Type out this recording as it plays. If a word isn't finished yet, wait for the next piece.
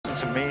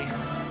to me.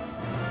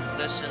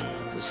 Listen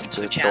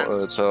To chants. yeah, to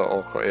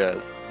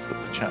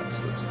the chants.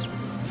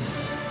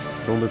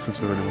 Don't listen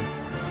to anyone.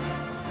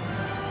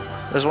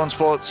 There's one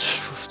spot,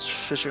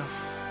 Fisher.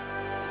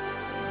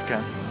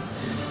 Okay.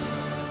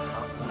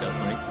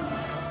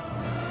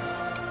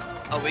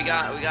 Oh, we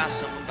got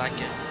someone back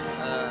in.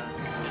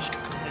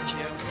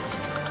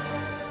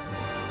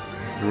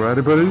 You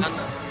ready,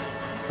 buddies?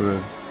 Let's do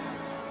it.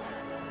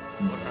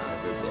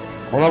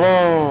 Hold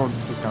on!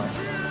 Keep going.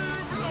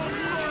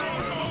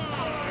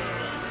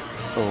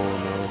 Oh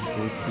no,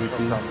 who's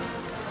sleepy?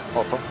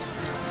 Hopper.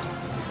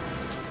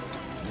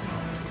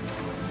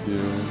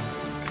 You.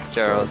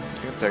 Gerald,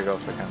 you can take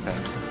off the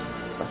campaign.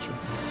 Gotcha.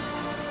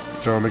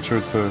 Joe, make sure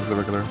it's the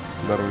regular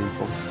battle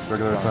uniform.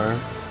 Regular attire.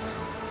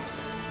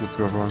 Let's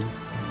go, everyone.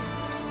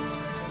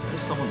 Is there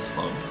someone's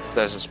phone?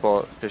 There's a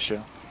spot,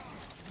 Fisher.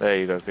 There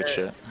you go, good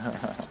shit.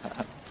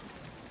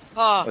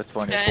 Oh, With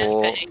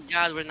 24. thank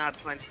God we're not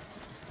 20.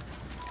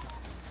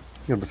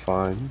 You'll be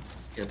fine.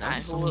 Yeah,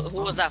 Alright, who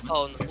was that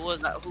phone? Who was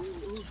that?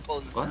 Whose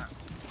phone was What? that?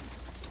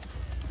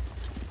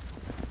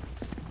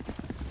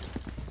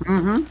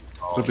 Mm-hmm.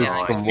 Oh, Should be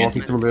yeah, some yeah,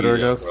 walking simulator, I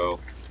guess. Bro.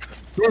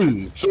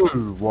 3, 2,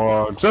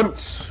 1,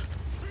 chant!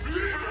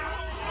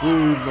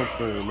 Not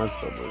fair. Nice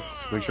job,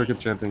 boys. Make sure I keep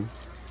chanting.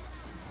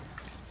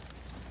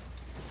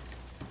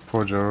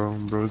 Poor Jaro,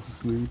 bro's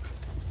asleep.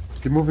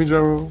 Keep moving,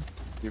 Jaro.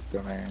 Keep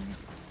going.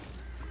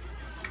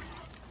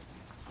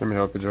 Let me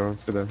help you, Jaro.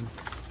 Stay there.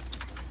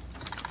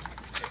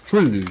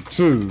 3,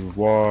 2,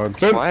 1,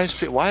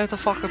 chant! Why the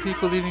fuck are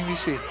people leaving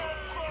VC?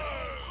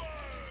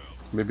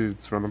 Maybe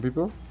it's random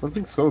people? I don't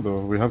think so, though.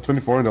 We have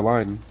 24 in the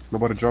line.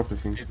 Nobody dropped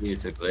anything. Maybe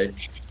it's a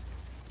glitch.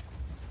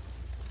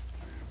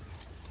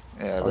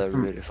 Yeah, they're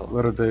really full.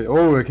 What are they?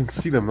 Oh, I can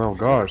see them now.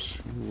 Gosh.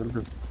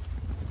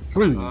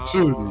 3,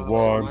 2,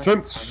 1,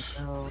 chant!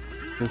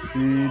 I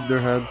see their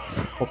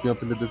heads popping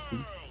up in the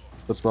distance.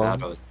 That's all. That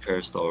was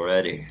cursed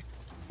already.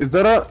 Is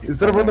that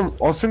a random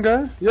Austrian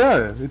guy?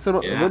 Yeah, it's a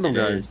random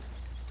guy. Is.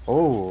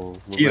 Oh.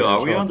 Gio,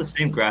 are we on the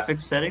same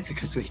graphics setting?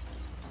 Because we.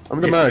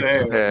 I'm in the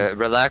max. Fair.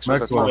 Relax with the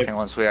Maxwell. talking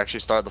once we actually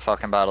start the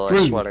fucking battle, I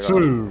 3, swear to God.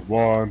 2,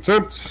 1,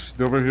 chant!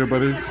 They're over here,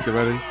 buddies. Get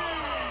ready.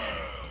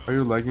 Are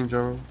you lagging,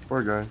 Jaro?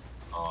 Poor guy.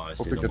 Oh, I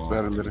see Hope it them gets all.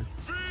 better later.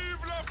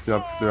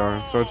 Yep, they are.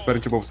 Start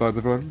spreading to both sides,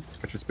 everyone.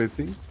 Get your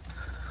spacing.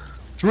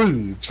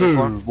 3, 2,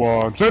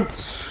 1, chant! Make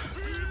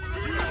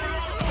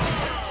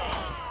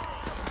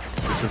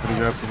sure for the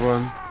gaps,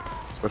 everyone.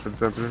 Especially the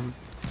center.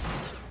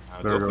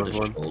 I'll There go we for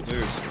go, the one.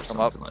 shoulders or Come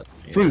up. something like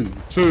that. 3,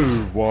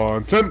 2,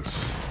 1, chant!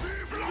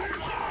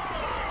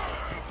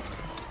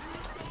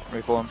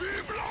 Reform.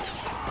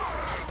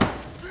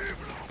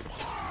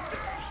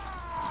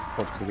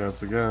 Watch the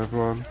gaps again,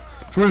 everyone.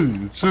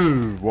 3,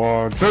 2,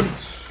 1, chant!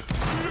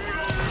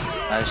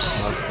 Nice.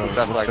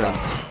 Stuff like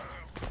that.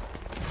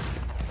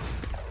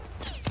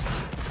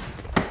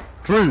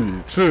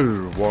 3,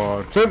 2,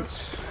 1,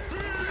 chant!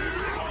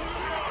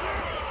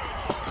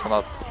 Come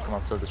up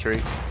to the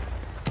tree.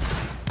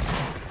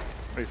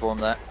 Reform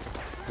that.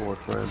 4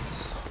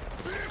 friends.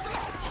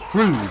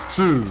 3,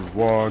 2,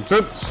 1,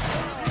 chant!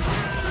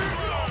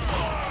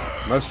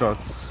 Nice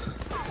shots.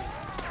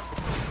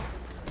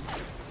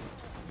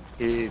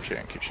 Keep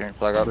shooting,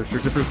 flag up. Make sure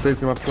you keep your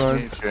spacing outside.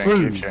 Keep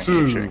shooting, 3, keep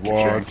 2, shooting, keep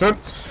 1, shooting.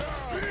 chant!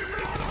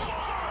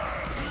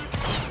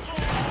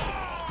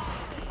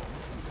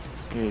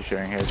 Keep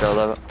shooting here, Joe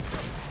Levitt.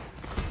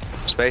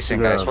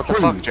 Spacing, Yeah. guys. What the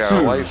 3, fuck,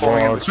 Joe? Why are you 2,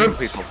 falling in 1, between chant!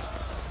 people?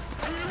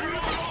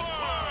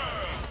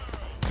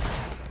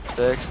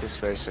 Fix the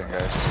spacing,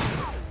 guys.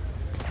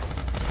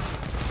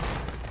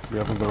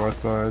 Yeah, from the right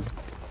side.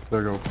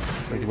 There you go.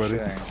 Thank you,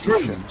 buddies.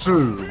 Keep 3,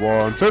 2,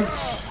 1, chant!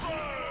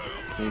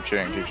 Keep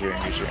shooting, keep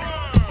shooting, keep shooting.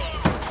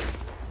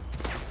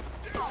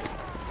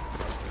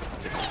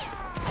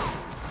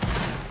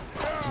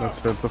 Nice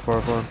fit so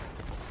far, fun.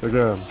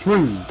 Again.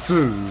 3,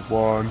 2,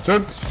 1,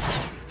 chant!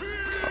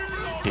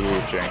 Keep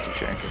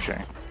shooting, keep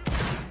shooting.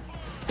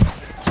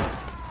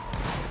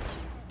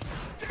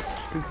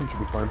 Spacing should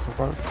be fine so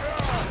far.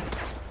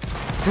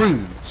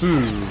 3, 2,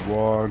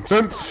 1,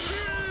 chant!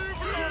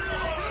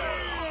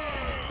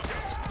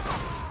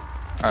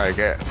 Alright,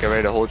 get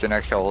ready to hold your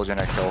next shot, hold your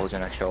next shot, hold your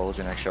next shot, hold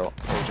your next shot,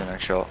 hold your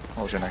next shot,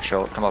 hold your next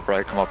shot. Come up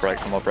right, come up right,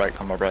 come up right,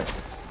 come up right.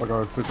 Oh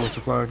god, it's so close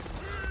to flag.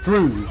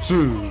 3,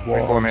 2,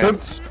 1, man.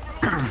 chant!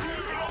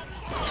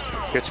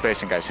 Good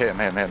spacing, guys. Hit him.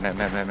 Nice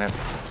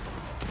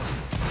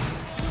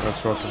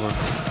shots, everyone.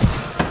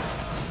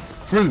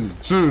 3,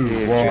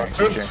 2, 1,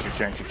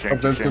 chant!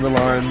 Up dancing in the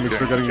line, make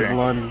sure getting in the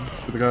line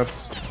to the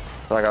gaps.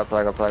 Flag up,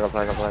 flag up, flag up,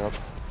 flag up, flag up.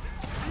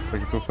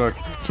 Take it to a sec.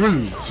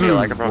 3, 2, Feel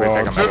like I can probably 1,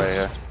 take him melee chant!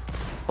 here.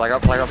 Flag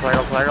up, flag up, flag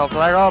up, flag up,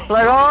 flag up,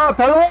 flag up!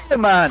 Hello,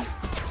 man!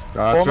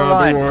 Gotcha, Form the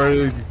line. don't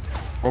worry.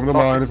 Form the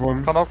line,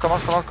 everyone. Come up, come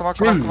up, come up, come up,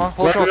 come up, come up.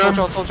 Hold charge, hold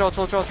charge, hold charge,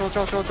 hold charge, hold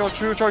charge, hold charge,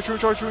 shoot charge, shoot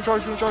charge, shoot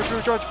charge, shoot charge,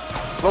 shoot charge.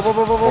 Blow, blow,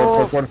 blow, blow,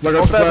 blow. Flag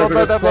Blow up, there, blow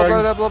flag there, up, blow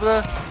flag. there, blow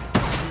there.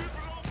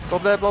 Blow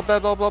there, blow there,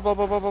 blow, blow, blow,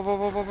 blow, blow, blow,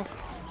 blow, blow, blow.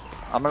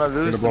 I'm gonna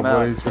lose the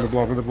map. He's gonna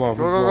blow, gonna blow,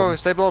 Go, go, go,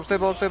 stay blow up, stay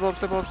blow up, stay blow up,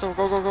 stay blow up, stay blow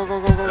up, go, go, go, go, go,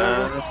 go, go,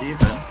 go. That's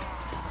even.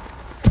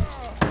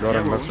 Got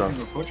him, we're that's strong.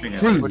 pushing it.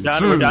 3, We're down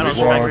 2, on strength.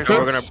 1, We're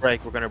jump! gonna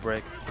break. We're gonna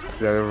break.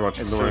 Yeah, they're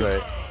watching It's the too line.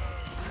 late.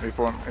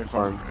 Reform,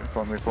 reform, Fine.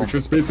 reform, reform. Make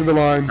sure space in the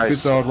line, Nice.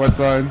 space out, right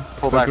side.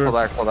 Pull back, center. pull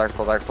back, pull back,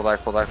 pull back, pull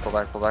back, pull back, pull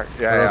back, pull back.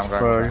 Yeah, yeah, I'm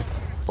going.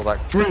 Pull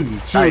back. 3, 2,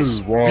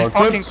 Nice. 1, Be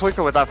fucking jump!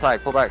 quicker with that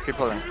flag. Pull back. Keep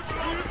pulling.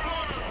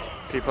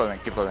 Keep pulling.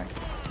 Keep pulling.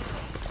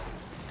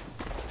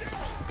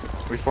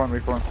 Reform,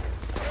 reform.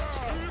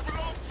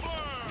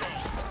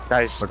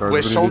 Guys, Like, I we're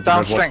really so need to down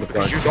watch the strength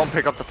because flag. you don't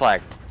pick up the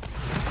flag.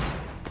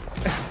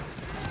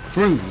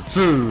 3,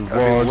 2, I'll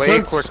be 1, way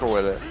jump! quicker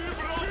with it.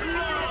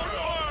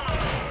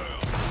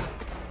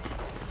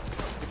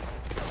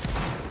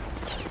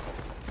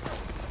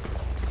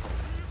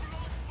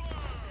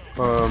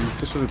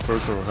 Especially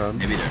person overhead.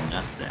 Maybe they're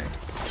nut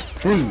stacks.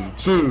 3,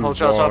 2, Pull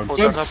shots up, 1, pull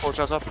shots jump! up, pull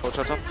shots up, pull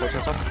shots up, pull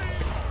shots up.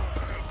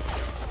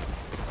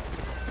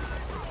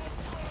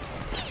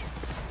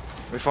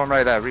 Reform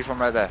right there, reform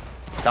right there.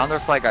 Down their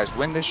flag, guys.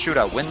 Win this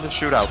shootout,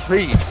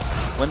 please.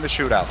 Win the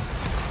shootout.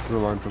 The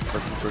line to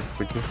second,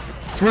 thank you.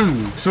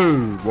 3,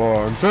 2,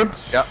 1, jump!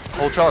 Yeah,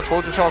 hold shots,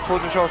 hold your shots,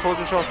 hold your shots, hold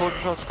your shots, hold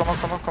your shots. Come on,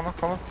 come on, come on,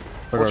 come on.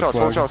 Hold shots,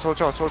 hold shots, hold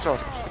shots, hold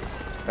shots.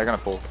 They're gonna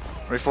pull.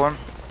 Reform.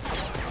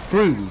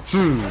 3,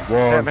 2,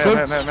 1, Him.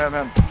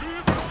 jump!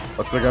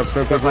 Watch the gap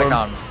center, Keep that flag everyone.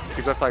 down.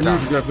 Keep that flag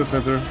Huge down. gap to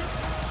center.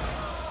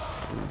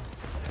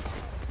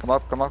 Come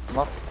up, come up, come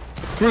up.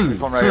 3, 2,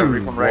 Reform right here,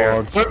 reform right here.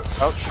 1, jump!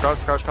 Crouch, crouch,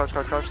 crouch, crouch,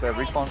 crouch, crouch. They have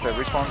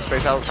respawn,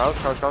 space out, crouch,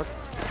 crouch, crouch.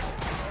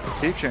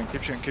 Keep shooting,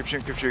 keep shooting, keep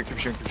shooting, keep shooting, keep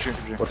shooting, keep shooting,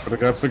 keep shooting. Watch for the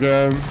gaps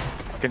again.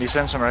 Can you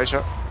send some right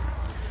shot?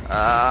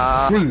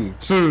 3,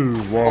 2,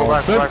 1, Pull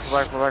back, pull jump! back, pull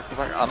back, pull back, pull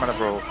back. I'm gonna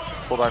bro.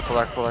 Pull back, pull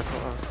back, pull back, pull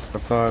back.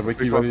 Left side, wake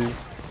you Reform.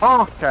 buddies.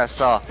 Oh, okay, I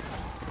saw.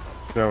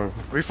 Yeah,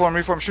 Reform,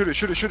 reform, shoot it,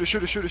 shoot it, shoot it,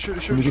 shoot it, shoot it, shoot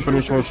it, shoot we it, need to shoot it,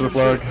 finish shoot most it, of the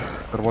shoot it.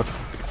 flag. Gotta watch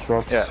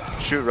drops. Yeah,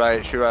 shoot right,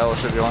 all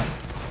shots if you want.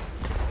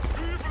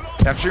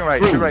 Yeah, I'm shooting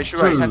right, shoot right,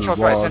 shoot right, Two, send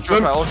shots right, send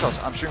shots one, right, all shots.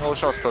 I'm shooting all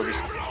shots,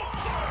 Pokies.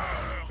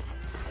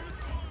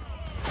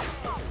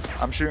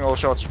 I'm shooting all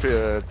shots,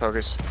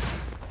 Pokies.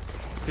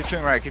 Keep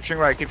shooting right, keep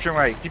shooting right, keep shooting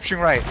right, keep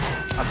shooting right.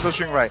 I'm still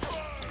shooting right.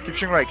 Keep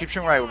shooting right, keep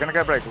shooting right. We're gonna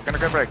get break, we're gonna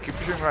get break. Keep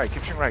shooting right,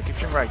 keep shooting right, keep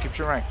shooting right, keep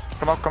shooting right.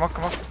 Come up, come up,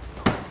 come up.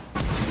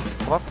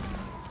 Come up.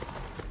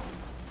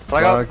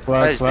 Flag out.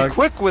 Flag, Guys, flag. be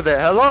quick with it.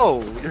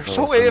 Hello. You're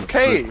so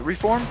AFK.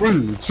 Reform.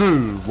 3,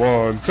 2,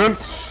 1, jump!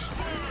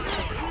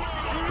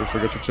 Don't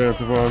forget your chance,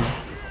 everyone.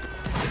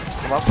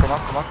 Come up, come up,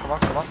 come up, come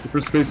up, come up. Keep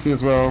your spacing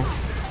as well.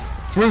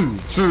 3,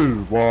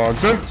 2, 1,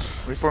 jump!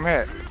 Reform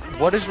here.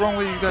 What is wrong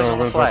with you guys Oh, on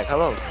the where's flag? that?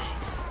 Hello.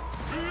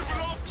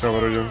 So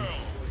what are you?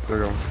 There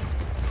you go.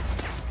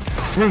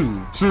 3,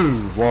 2,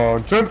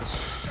 1, jump!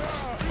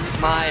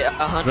 My Yeah,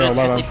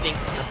 150 ping.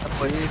 That's a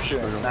point. Keep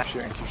shooting, keep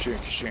shooting, keep shooting,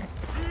 keep shooting.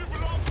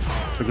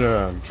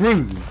 Again.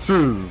 3,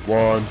 2, 1,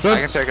 I can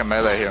jump! take a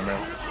melee here,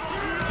 man.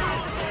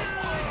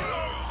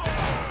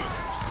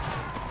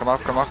 Come up,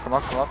 come up, come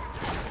up, come up.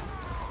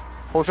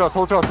 Hold shot,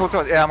 hold shot, hold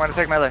shot. Yeah, I'm gonna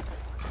take melee.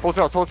 Hold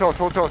shot, hold shot,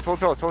 hold shot, hold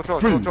shot, hold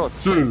shot, 3, hold shot.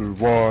 2,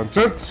 1,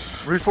 jump!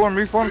 Reform,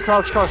 reform,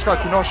 crouch, crouch,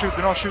 crouch. Do not shoot,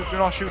 do not shoot, do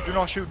not shoot, do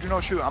not shoot, do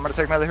not shoot. I'm gonna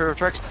take melee hero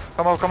tracks.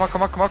 Come on, come on,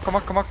 come on, come on, come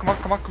on, come on, come on,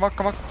 come on, come on,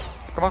 come on.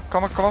 Come on,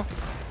 come on, come on.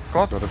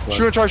 Come Got a on. flag.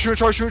 Shoot and charge, shoot and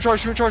charge, shoot and charge,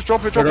 shoot and charge.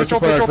 Drop it, drop I it, got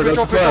drop the it,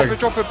 drop flag, it, I drop got it, the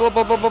drop it, drop it. Blah,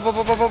 blah, blah, blah,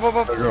 blah, blah, blah, blah,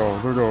 blah. There you go,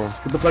 there you go.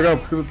 Get the flag up,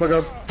 get the flag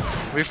up.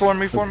 Reform,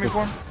 reform,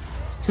 reform.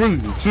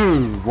 3,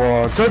 2,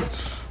 1, jump!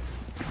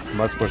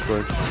 Nice push,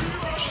 boys.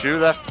 Shoot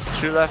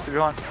left if you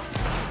want.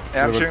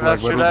 Yeah, I'm Shoot shooting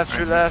left left, shoot flag, left,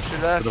 shoot left,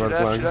 shoot left, Shoot shoot left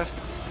left, shoot flag.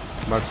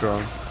 left. Nice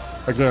strong.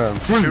 Again.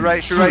 3, Shoot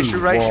right, shoot right, shoot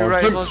right, shoot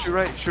right as 2, well, shoot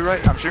right, shoot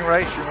right. I'm shooting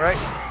right, shooting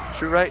right,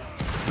 shoot right.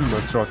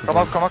 Nice shots. Come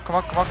up, come up, come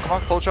up, come up, come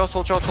up. Hold shots,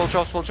 hold shots, hold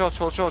shots, hold shots,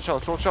 hold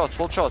shots, hold shots,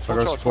 hold shots,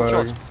 hold shots, hold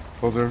shots.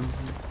 Closer.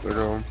 There you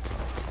go.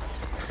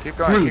 Keep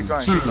going, 3, keep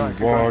going, 2, keep going, keep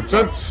going. 1,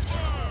 jump!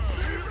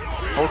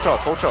 Hold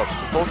shots, hold shots,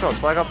 just hold shots.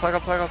 Flag up, flag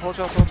up, flag up, hold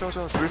shots, hold shots,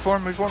 hold shots.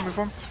 Reform, reform,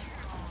 reform.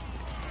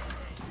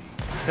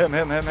 Him.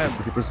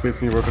 Keep your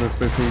spacing, you're working on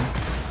spacing.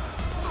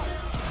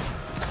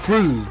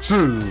 3,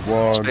 2,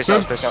 1, Space out,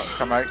 jump! space out.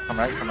 Come right, come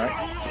right, come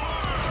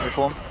right.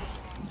 Reform.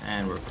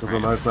 And we're There's a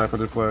nice sniper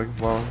to flag.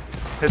 Wow.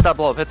 Hit that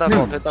blow, hit that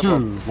blow, hit that 2,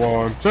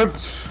 blow. 1, jump!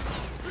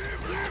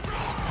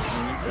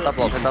 Hit that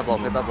blow, hit that blow,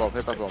 hit that blow,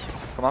 hit that blow.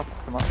 Come up,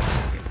 come up.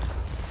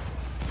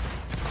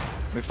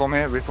 Reform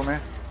here, reform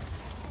here.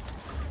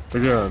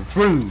 Again.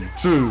 3,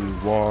 2,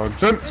 1,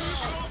 jump!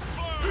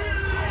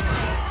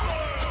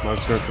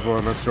 Nice chance of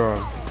one, nice draw.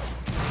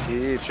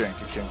 Keep shooting,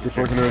 keep shooting, Keep keep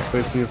working shooting. on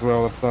spacing as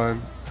well, left side.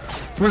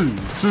 3,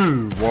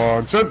 2,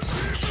 1, jump!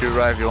 Shoot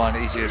right if you want,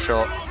 easier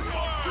shot.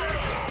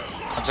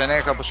 I'm sending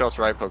a couple shots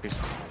right, Pokies.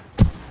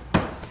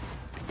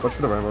 Watch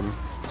for the right button.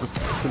 Just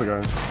for the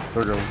guy.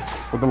 There we go.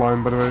 With the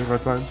line, by the way,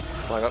 right side.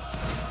 Flag up.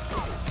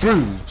 3,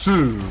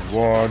 2,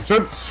 1,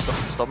 jump!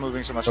 Stop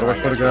moving so much Gotta watch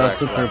for the around, gaps,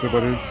 guys. it's Relax, sniper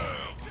buddies.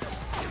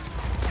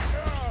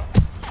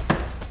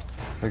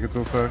 Take it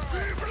to a sec.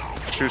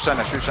 relax. Shoot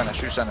center, shoot center,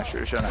 shoot center,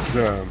 shoot center.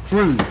 Yeah.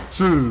 3,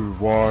 2,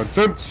 1,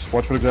 jump!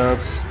 Watch for the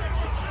gaps.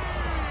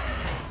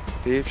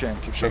 Keep shooting,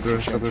 keep shooting,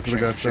 keep Center, shooting, center keep for the shooting,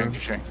 gap keep shooting, there.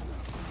 keep shooting.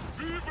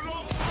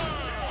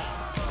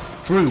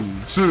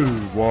 3, 2,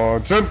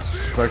 1, jump!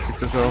 Back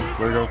 6 yourself.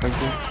 There you go, thank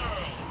you.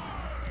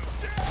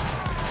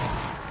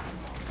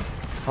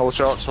 Hold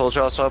shots up, hold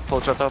shots up,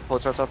 hold shots up,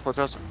 hold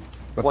shots up.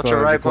 Left Watch side,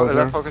 your right, closer.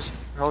 left focus.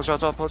 Hold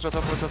shots up, hold shots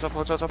up, hold shots up,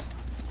 hold shots up.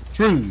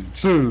 3,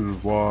 2,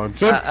 1,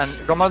 jump!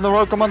 And come on the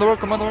road, come on the road,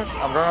 come on the road.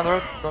 I'm going on the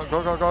road. Go on the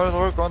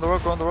road, go on the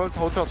road, go on the road.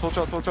 Hold shots, hold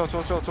shots, hold shots,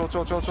 hold shots, hold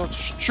shots, hold shots.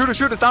 Shoot it,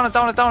 shoot it, down it,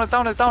 down it, down it,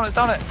 down it, down it,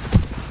 down it.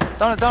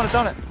 Down it, down it,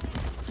 down it.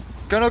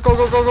 Go, go, go,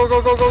 go, go, go,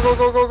 go, go,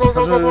 go, go, go,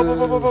 go,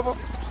 go, go, go, go.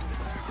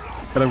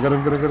 Get him, get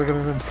him, get him, get him, get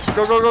him.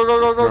 Go, go, go, go,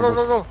 go, go,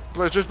 go, go,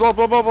 go. Just blow on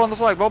the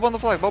flag, blow on the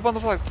flag, blow on the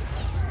flag.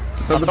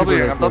 I'm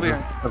Wing, I'm Wing.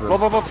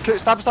 Blow.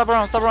 Stop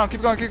around.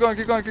 Keep going.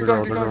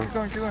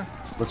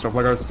 Let's jump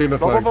like I was stealing the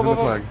flag, steal the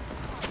flag.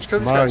 Just kill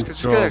these guys,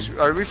 just kill these guys.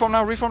 Alright, reform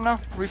now.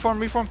 Reform.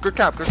 Good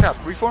cap.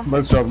 Reform.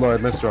 Nice job,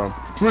 Lloyd, nice job.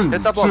 3,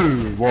 Hit that block.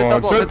 2, 1, Hit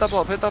that jump!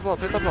 block.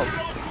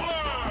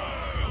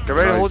 Get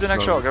ready to hold your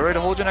next shot.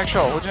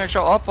 Hold your next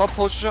shot. Up,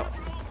 hold your shot.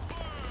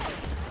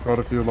 Got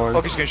a few lines.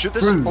 Okay, can you shoot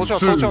this? 3, Hold shots.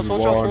 2, 1,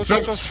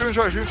 Shoot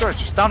and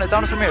charge. Down it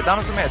from here.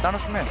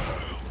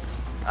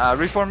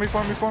 Reform.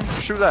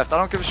 Shoot left. I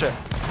don't give a shit.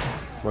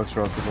 Nice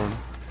shots, everyone.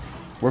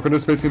 Work on the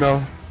spacing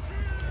now.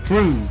 3,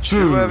 2,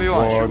 Shoot wherever you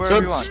 1, want.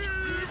 jump!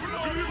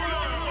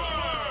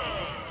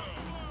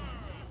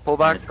 Pull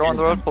back, go on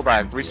the road, pull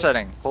back.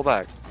 Resetting, pull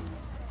back.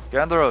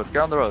 Get on the road.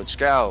 Just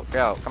get out.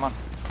 Come on.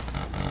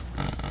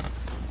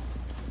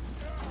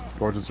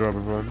 Gorgeous job,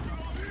 everyone.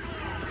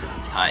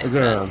 Tight.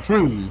 Again,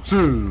 3,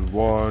 2,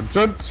 1,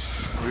 jump!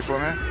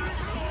 Reform here.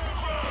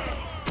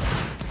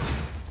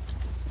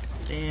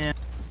 Damn.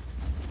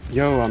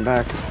 Yo, I'm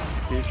back.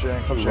 Keep shooting.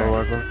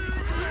 Hello, Echo.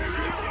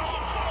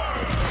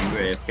 You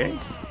were AFK?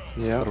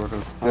 Yeah.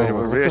 Yeah, he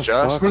was.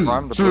 Readjust. 3,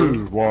 Farm the 2,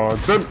 blue. 1,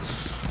 jump!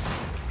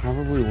 How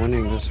are we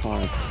winning this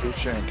hard? Keep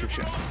shooting.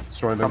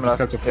 Destroying them. Come Just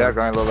left. catch up. Yeah,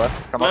 going a little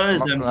left. Come up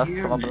Buzz, and I'm left.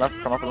 here, Come up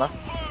and man.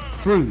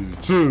 left. 3,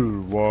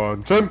 2,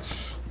 1, jump!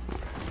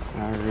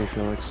 I really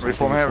feel like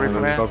Reform here,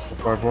 reform here. Top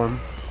 5-1.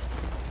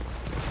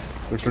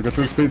 Make sure to get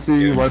through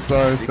spacey, right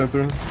side,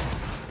 center.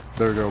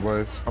 There we go,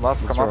 boys. Come up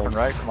Let's and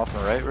try.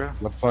 right, real.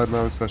 Left side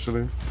now,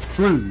 especially.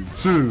 3,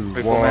 2,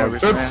 Reform here, 1, reform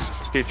jump! here.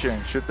 Just keep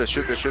shooting. Shoot this.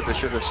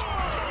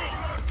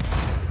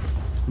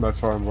 Nice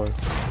farm, boys.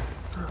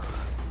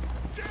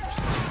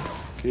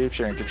 Keep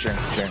shooting.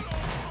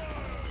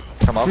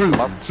 Come up. 3,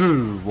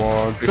 2,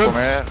 1, Reform jump!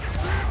 here.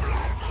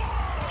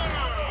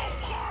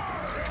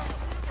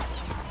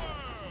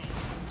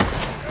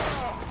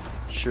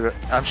 Shoot it.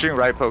 I'm shooting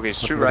right,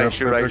 Pokies. Shoot right,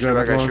 guys.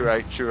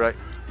 Shoot right.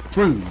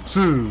 3,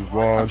 2,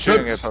 1, I'm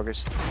shooting it, jump!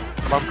 Pokies.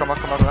 Come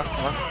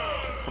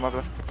up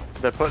left.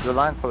 They put the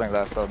line pulling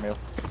left, Emil.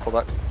 Pull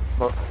back.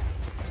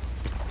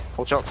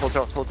 Hold shots.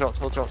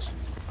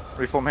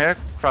 Reform here.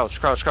 Crouch.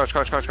 Hold shots. Up.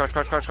 Up. 3,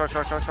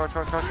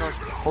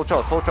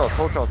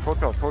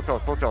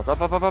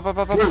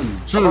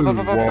 2,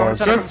 1,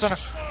 jump!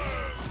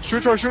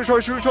 Shoot choice.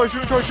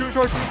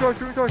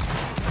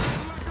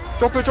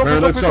 Drop it.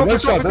 Let's shot.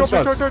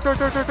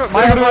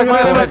 My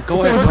flag. Go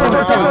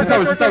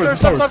ahead.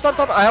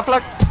 Stop. I have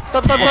flag.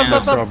 Stop.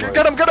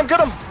 Get him. Go.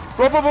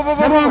 Come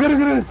on, get it!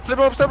 Step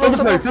up. Step the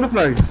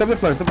flag!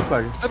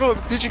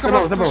 DG, come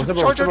on.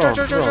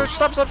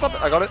 Stop.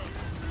 I got it.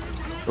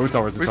 Oh, it's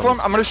ours, Reform.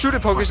 I'm gonna shoot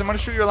it, Pokies. I'm gonna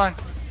shoot your line.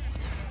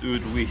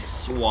 Dude, we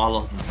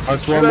swallowed. I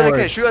Shoot swung at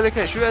away.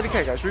 the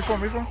K, guys.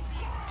 Reform.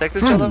 Take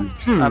this 3, yellow.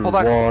 2, Pull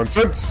back. 1,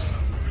 jump!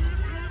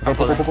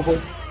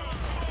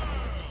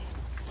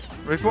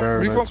 Reform.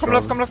 Very nice Come job.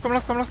 left.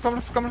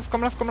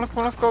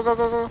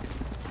 Go.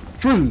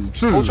 3,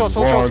 2, Hold shots.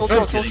 1,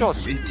 jump!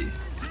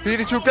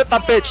 PD2, get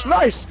that bitch.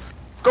 Nice.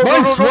 Go.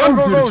 Nice one,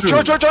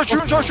 Charge.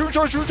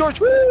 PD2. Shoot.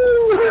 Woo!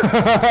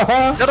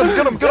 Get him.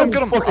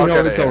 Fucking I'll hell,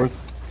 get it's it.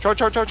 ours. Charge.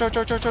 Gotcha!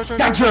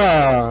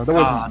 That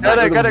wasn't. Get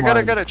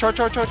it. Charge.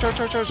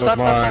 Stop.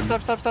 mine.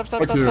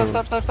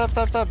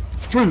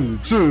 3,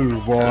 2,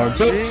 1, jump!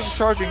 Keep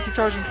charging.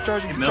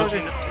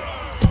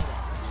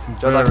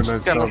 Very nice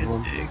Get job, him.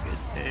 man.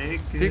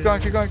 Keep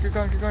going.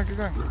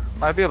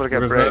 Might be able to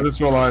get break. This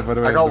is alive, by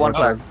the way. I got one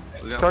flag.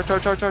 Oh,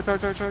 Charge.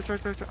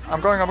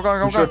 I'm going.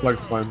 Sure,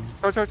 flag's fine.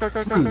 Charge. 3,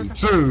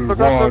 2, Go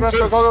 1, left.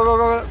 jump!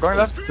 Going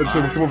left. Come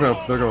over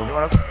here. There you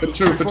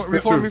go.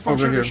 Reform.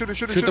 Over here. Shoot it.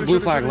 Shoot the blue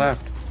flag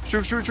left.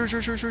 Shoot. Hit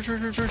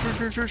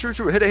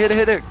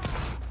it.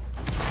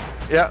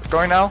 Yeah,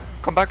 going now.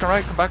 Come back and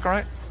right.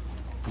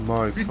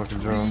 Nice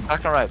fucking job.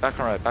 Back and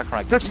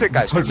right. Touch it,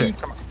 guys. Touch it.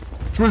 Come on.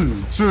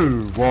 3,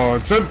 2,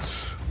 1, jump!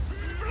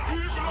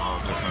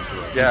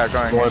 Yeah,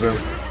 going. Spider.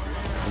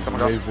 Come on,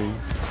 go. Amazing.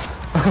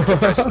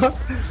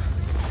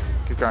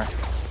 Keep going.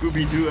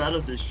 Scooby-Doo out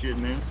of this shit,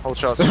 man. Hold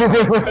shots. Come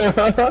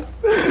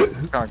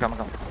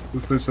on.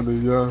 Officially,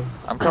 yeah.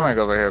 I'm coming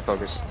over here,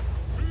 Pokies.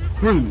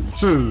 3,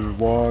 2,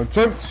 1,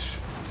 jump!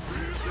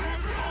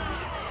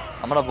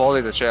 I'm gonna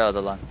volley the chair out of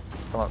the line.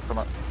 Come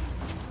on.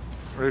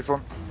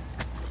 Reform.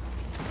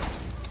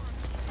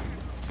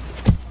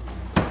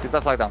 Keep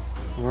that flag down.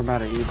 We're about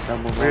to eat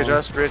double ball.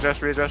 Readjust.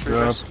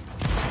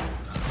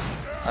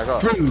 I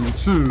got it. 3,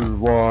 2,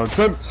 1,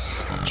 jump!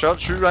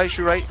 Shoot right.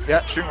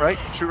 Yeah, shoot right,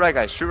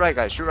 guys. Just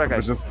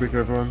quick,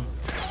 everyone.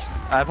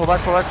 And pull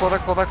back. Come back. Come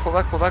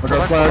to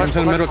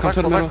the middle. 3,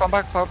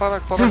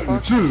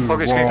 2,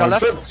 Focus, can you 1, cut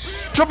left?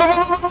 jump!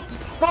 Jump.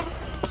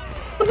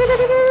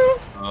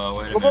 Oh,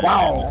 wait a minute.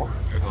 Wow.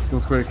 Trickle.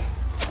 Feels quick.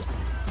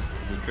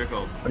 It's a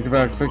trickle. Thank you,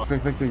 Vax.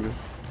 Thank you.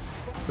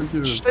 Thank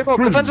you. Stay block,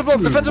 defensive block,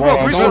 defensive block.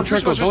 Wow. Don't Respawn,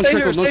 trickle, respawn. don't Just stay trickle,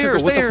 here, don't stay here,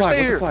 trickle. What stay the here, flag,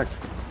 stay here. what the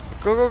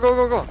flag? Go, go, go,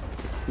 go, go.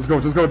 Let's go.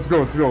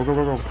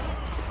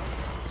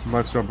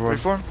 Nice job, boy.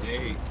 Reform.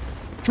 Hey.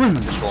 3,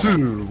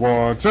 2,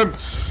 1, jump.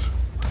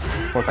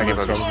 Fucking Thank you,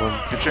 nice buddies. job,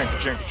 man. Keep cheering.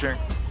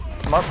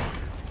 Come up.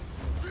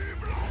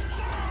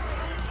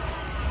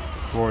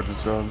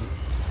 Gorgeous job.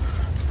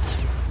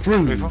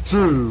 3,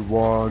 2,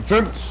 1,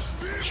 jump.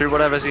 Shoot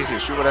whatever's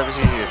easiest.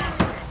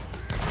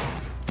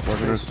 Work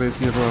on your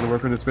spacing, everyone.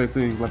 Work on your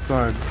spacing. Left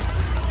side.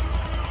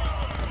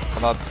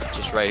 Come up.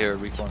 Just right here,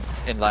 reform.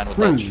 In line with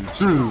 3, ledge.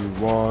 2,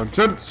 1,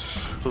 jump.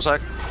 Full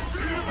sec.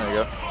 There you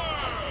go.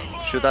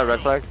 Shoot that red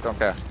flag. Don't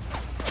care.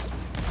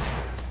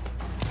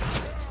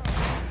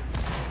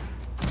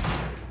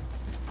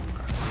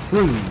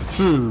 Three,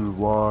 2,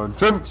 1,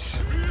 jump.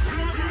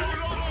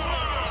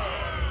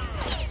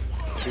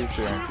 Keep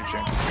cheering.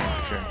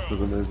 That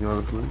was amazing,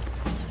 honestly.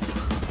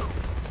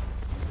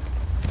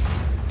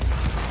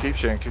 Keep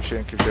cheering.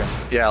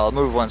 Yeah, I'll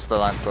move once the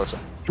line's closer.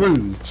 3,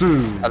 2,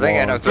 I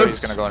think 1, NO30 is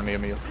gonna go on me,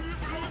 Emil.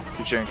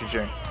 Keep cheering.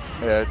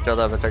 Yeah,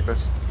 Delta, have a take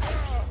this.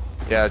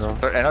 Yeah,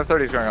 Okay.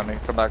 NO30 is going on me.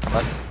 Come back.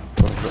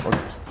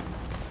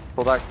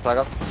 Pull back, flag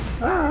up.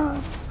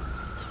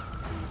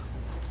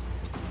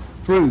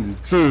 3,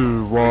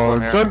 2,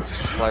 1, here. jump.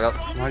 Flag up.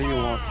 Why do you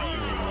want?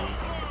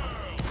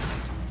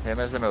 Him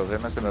as the move.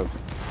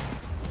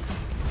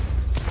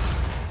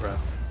 Bro.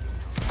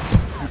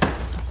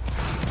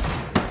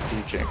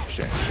 Keep cheering.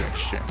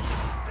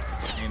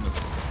 Aim it.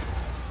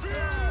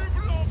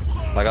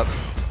 Flag up.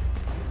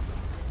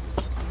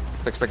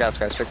 Fix the gaps,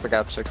 guys. Fix the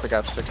gaps.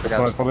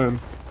 Slide, fall in.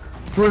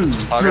 3, 2,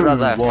 Target that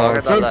left. 1,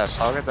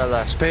 Target that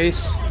left.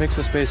 Space, fix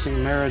the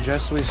spacing, mirror,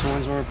 Jesui,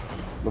 Swan's Orb.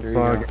 Left There you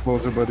side, go. get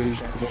closer, buddies.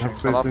 Don't have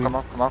spacing. Come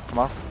up.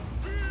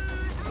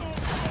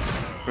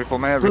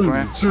 Reform here. 3,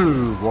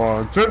 2,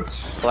 1, jump.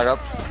 Flag up.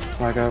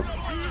 Flag out.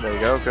 There you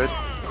go, good.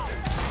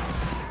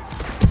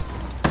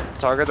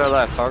 Target their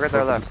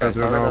left, guys.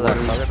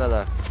 Target their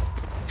left.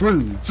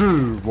 3,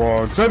 2,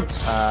 1, jump.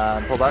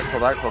 Pull back.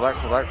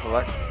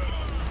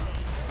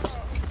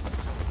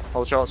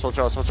 Hold shots.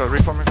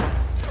 Reform.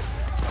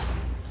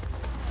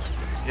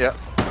 Yeah,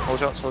 hold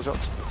shots. Come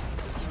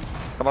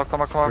up. There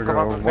you go.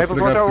 Watch Naval,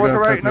 the go gaps, down, the go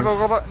gaps, right. the Naval,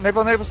 go back.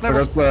 Naval.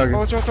 Got flag.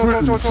 Hold shots. 3, 2,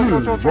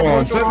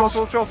 1, jump.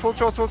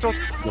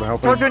 Gonna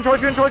help him. Torch.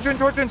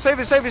 Save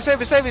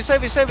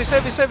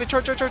it.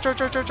 Charge.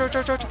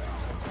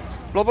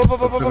 Blow. No.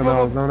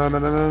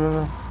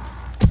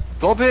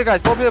 Blow up here, guys.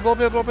 Blow up here. There you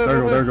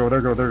go.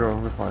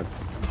 We're fine.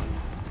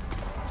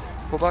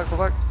 Pull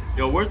back.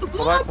 Yo, where's the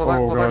block?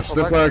 Oh gosh,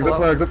 the flag. Blow.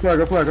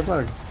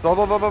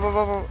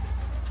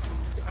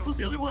 That was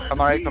the other one. Come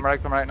right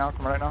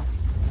now.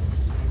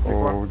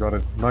 Oh, we got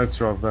it. Nice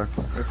job,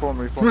 Vex.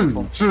 Reform. 3,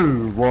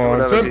 2, 1,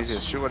 Whatever's jump.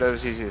 easiest. Shoot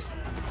whatever's easiest.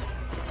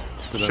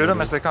 Shoot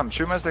them as they come.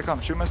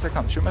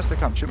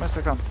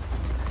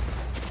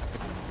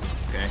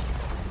 Okay.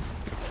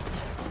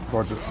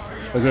 Gorgeous.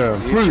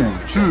 Again. You 3,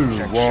 check, 2,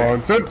 check.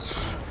 1, jump.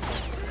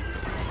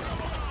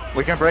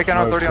 We can break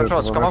out 30 on Nice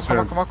shots. hit, Come nice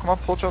hits. up.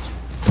 Hold shots.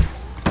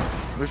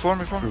 Reform.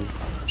 Two.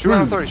 Shoot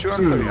on 30.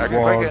 I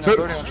can break it in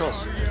 30 on Hit.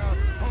 shots.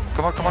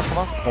 Come on.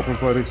 Hop in,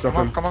 buddies. Drop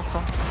in. Come on.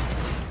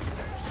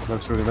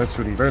 Nice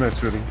shooting. Very nice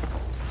shooting.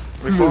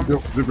 Reform.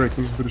 Do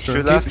breaking. Do the shot.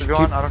 Shoot left if you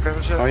want. I don't care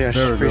for shit. Oh yeah,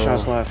 There we 3 go.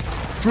 shots left.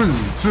 3,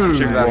 2,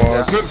 Shoot 1, left,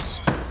 yeah. jump.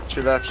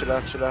 Shoot left.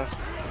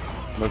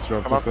 Nice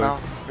job. Come up now.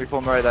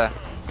 Reform right there.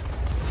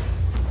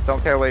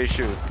 Don't care where you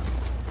shoot.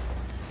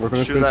 Work on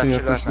the Shoot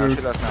left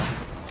spacing. now.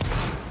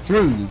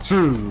 3,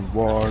 2,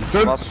 1,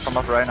 jump. Come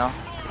up right now.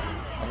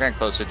 I'm getting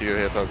closer to you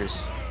here,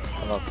 Pokies.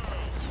 Come up.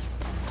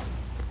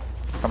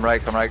 Come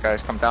right,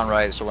 guys. Come down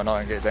right, so we're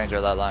not in danger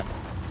of that line.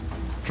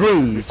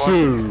 3,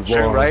 2,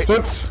 Shoot 1, right.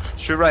 jump.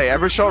 Shoot right.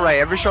 Every shot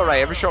right.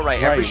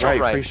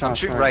 Right, free shots, I'm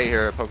shooting right. right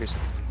here, Pokies.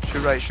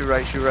 Shoot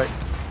right.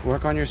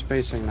 Work on your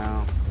spacing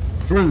now.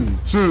 3,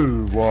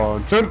 2,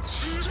 1, jump.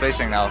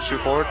 Spacing now. Shoot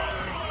forward.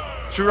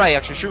 Shoot right,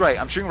 actually. Shoot right.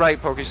 I'm shooting right,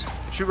 Pokies.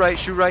 Shoot right.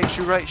 Watch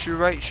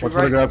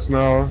the gaps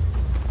now.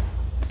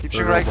 Keep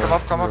shooting right. Come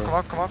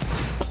up.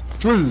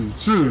 3,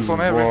 2, Reform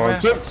here.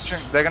 1, jump.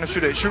 They're gonna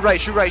shoot it. Shoot right.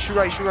 Shoot right.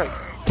 Great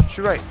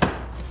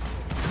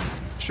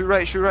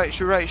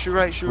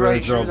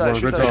job, bro.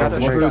 Great job.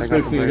 Work on the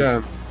spacing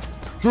again.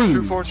 3,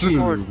 Shoot forward,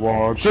 2,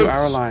 1, Shoot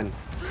our jump. line.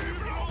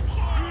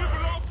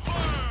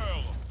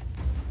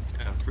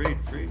 Yeah, free.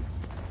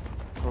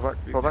 Pull back.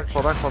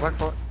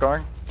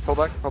 Going. Pull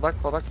back.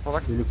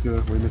 We miss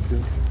you.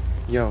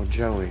 Yo,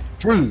 Joey.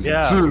 3,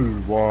 Yeah. 2,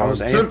 1, I was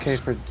jump. AFK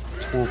for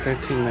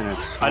 15 minutes.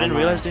 I didn't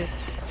realize, dude.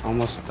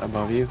 Almost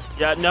above you.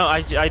 Yeah, no,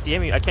 I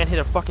DM you. I can't hit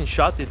a fucking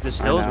shot through this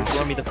I hill. know. It's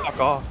throwing me the fuck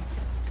off.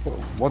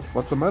 What's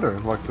the matter?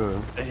 Like the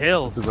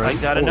hill. the I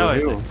rank? gotta Oh, know the it.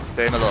 hill.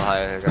 Aim a little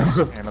higher here, guys.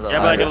 Aim a little Yeah,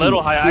 but like a higher.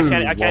 little high. I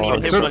can't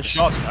even hit Wow. one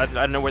shot. I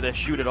don't know where to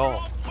shoot at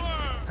all.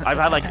 I've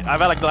had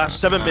like the last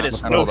 7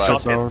 minutes. I'm No pull shot back.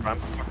 hits, bro. I'm Alright,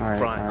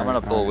 crying. alright. I'm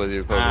gonna pull with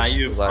you, Purpose.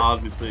 You've Pull back.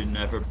 obviously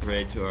never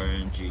prayed to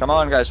RNG. Come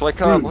on, guys,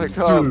 wake up, wake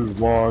 3, up. 2,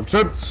 1,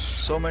 jump!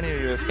 So many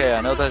of you AFK.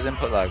 I know there's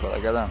input lag, but I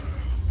get down.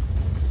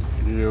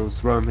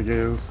 Gales, run the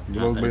gales.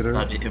 Load That's meter.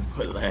 not the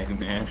input lag,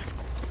 man.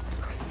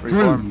 3,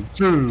 Reform.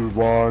 2,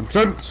 1,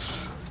 jump!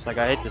 It's like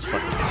I hate this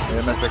fucking.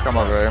 Yeah, Mister, come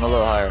over. I'm a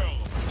little higher.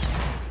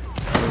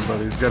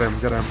 Everybody's get him,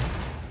 get him.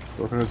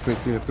 Open his face,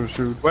 see if they'll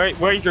shoot.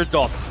 Where's your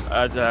dot?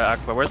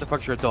 Aqua, where the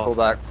fuck's your Pull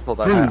dot? back, pull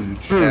back. 3,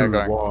 Yeah, 2,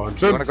 going. 1, You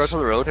jump! wanna go to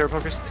the road here,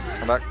 Pocus?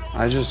 Come back.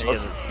 I just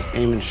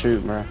aim and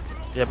shoot, bro.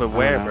 Yeah, but I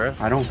where, don't know.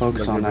 bro? I don't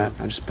focus on that.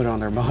 I just put it on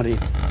their body.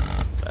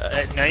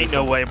 Ain't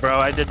no way, bro.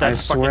 I did that I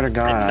swear fucking to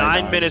God,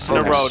 9 I minutes in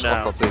a Focus. row now.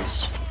 Aqua,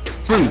 please.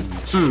 3,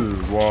 2,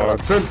 1,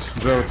 jump!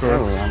 Zero Oh,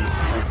 turrets.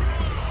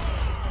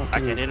 I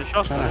can't hit a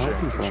shot. Trying to help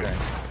Sharing, people. sharing.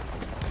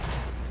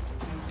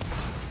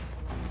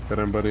 Get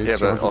him, buddy. Yeah,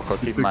 but also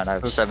keep in mind I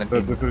have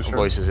 17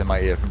 voices in my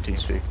ear from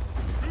TeamSpeak.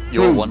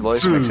 Your one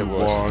voice makes it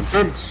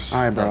worse.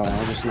 Alright, bro.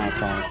 I'll just not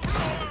talk.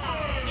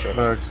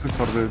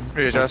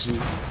 Readjust.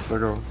 There you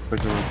go.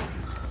 Thank you.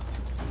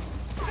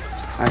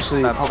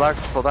 Actually, Pull back,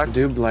 pull back.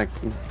 dude, like,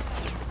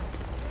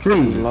 3,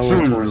 2,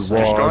 Lower towards-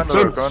 Just go 1, on the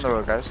road, jump! go on the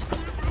road, guys.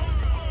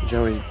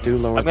 Joey, do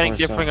lower I'm getting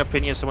torso. differing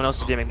opinions. Someone else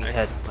is DMing me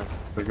head. Like,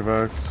 Thank you,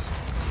 Vax.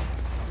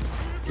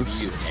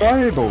 Just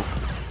try both.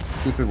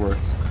 See if it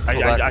works. I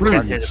can't 3,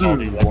 hit it 2, all,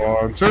 dude. Like,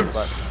 1, jump!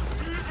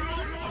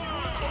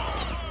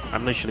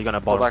 I'm literally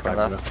gonna Pull bottom back and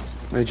frag, left.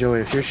 Wait, Joey,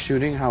 if you're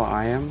shooting how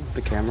I am,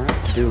 the camera,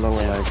 do lower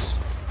legs.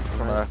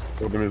 Come on,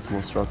 Oh, there is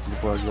more shots in the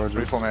flag, Rogers.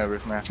 reform here,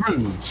 reform here.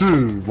 3,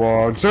 2,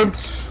 1, jump!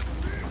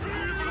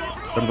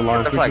 End the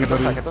line Get the flag, quickly, get the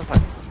flag, get the buddies.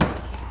 flag.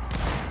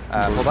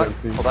 Pull back,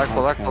 pull back,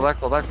 pull back,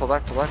 pull back, pull back, pull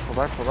back, pull back, pull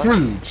back, pull back.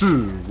 3,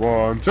 2,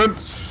 1, jump!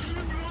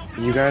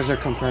 You guys are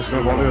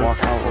compressing No, when what I is? walk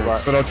Pull outwards.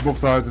 back, Spread out to both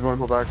sides, everyone.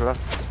 pull back,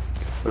 left.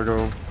 There you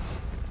go.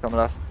 Come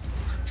left.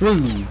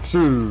 3,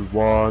 2,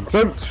 1,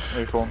 jump!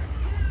 Reform.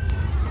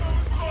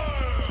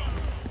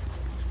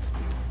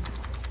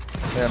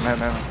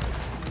 Him.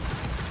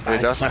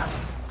 Readjust.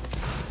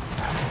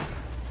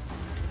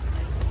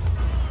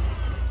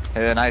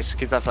 Yeah, nice.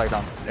 Keep that flag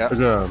down. Yeah.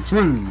 Again. 3,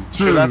 2,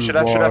 Shoot left, shoot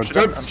left, shoot 1, left, shoot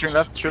left. jump! I'm shooting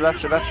left, shoot left,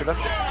 shoot left, shoot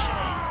left.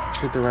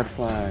 Shoot the red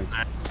flag.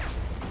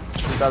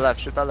 Shoot that left,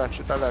 shoot that left,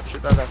 shoot that left,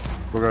 shoot that left.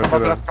 We're gonna Come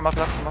up sit left, up. come up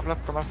left, come up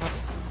left, come up left.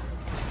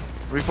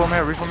 Reform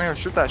here,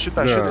 shoot that, shoot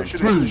that, Yeah. shoot it,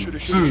 shoot it, shoot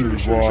it, shoot it, shoot it, shoot it,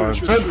 shoot it,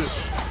 shoot it, shoot it.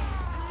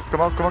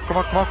 Come on, come on, come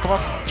on, come on, come on.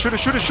 Shoot it,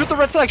 shoot it, shoot the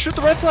red flag, shoot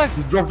the red flag.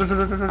 Drop.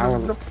 I will,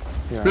 Get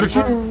yeah. it,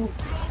 shoot!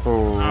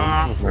 Oh,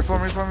 that's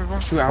Reform, awesome.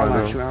 reform. Shoot our Fine, line,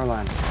 though. shoot our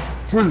line.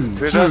 3, 2,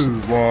 Readjust.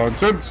 1,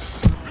 jump!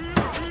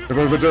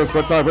 Everyone go just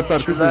right side, Shoot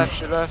quickly. left,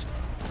 shoot left.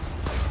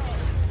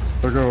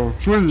 There you go.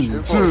 3, 2,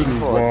 Shoot forward, shoot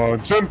forward.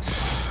 1, jump!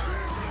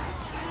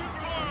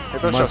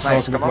 Hit those Nice shots,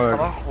 nice. shot on Come the on, flag.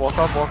 come on. Walk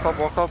up, walk up,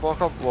 walk up,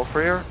 walk up. Walk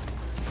for here.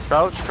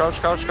 Crouch, crouch,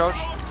 crouch, crouch.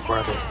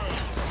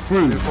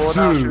 3, Shoot forward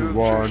now, 2, shoot,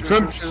 1, shoot,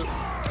 jump! shoot, shoot.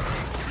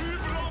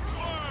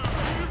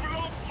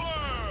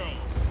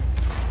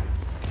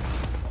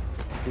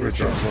 Great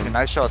job, Okay, man.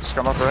 nice shots.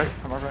 Come up right,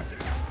 come up right.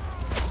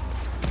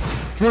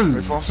 3,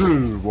 Reform.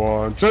 2,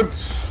 1, jump!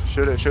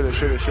 Shoot it, shoot it,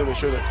 shoot it, shoot it,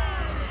 shoot it.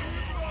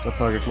 That's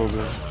how I get closer.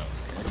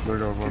 There you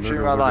go, man. Keep There you shooting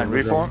go, that there line. you go,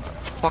 there you go. Reform.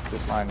 Fuck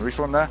this line.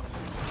 Reform there.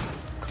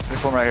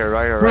 Reform right here,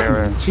 right here, right here.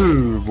 Right 3, here.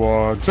 2,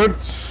 1, jump!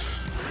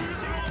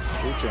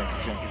 Keep shooting,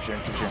 keep shooting, keep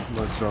shooting, keep shooting.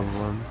 Nice job,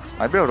 man.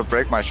 I'd be able to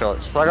break my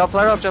shots. Flag up,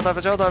 jet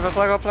diver,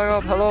 flag up, flag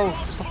up. Hello.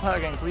 Stop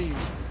flagging,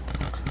 please.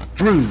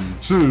 3,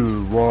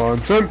 2,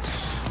 1, jump!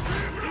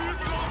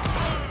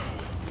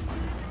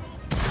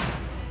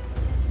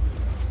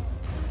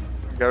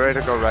 Get ready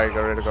to go right, get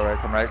ready to go right.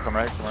 Come right, come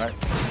right, come right.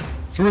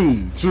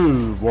 3,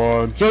 2,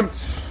 1, jump!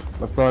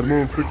 Left side,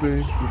 move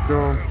quickly. Let's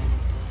go.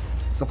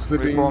 Stop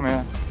slipping. Reform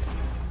here.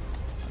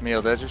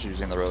 Emil, they're just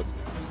using the road.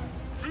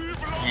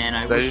 And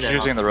I They're wish just that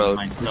using the all road.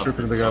 my You're stuff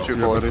tripping is the gaps Shoot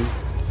here, forward.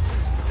 buddies.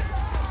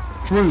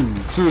 3,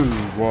 2,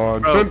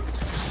 1, Bro. jump!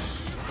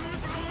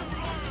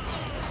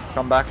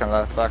 Come back and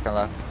left, back and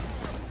left.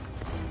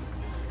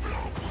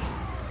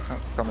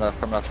 Come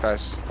left,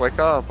 guys. Wake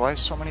up, why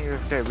so many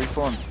AFK?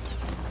 Reform.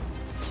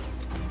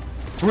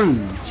 3,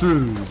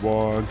 2,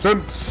 1,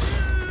 jump!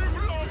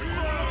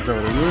 Go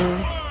to you.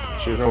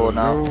 Shoot Go forward to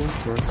now. you.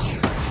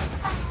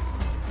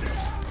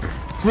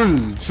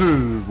 3,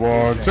 2,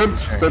 1, jump!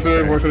 Set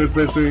there, work on his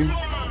spacing.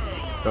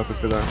 Got this,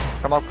 get there.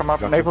 Come up.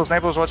 Gotcha. Naples,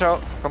 watch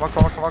out. Come on.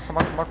 Hold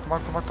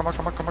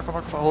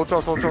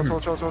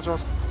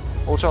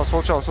shots.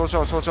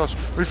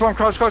 Reform,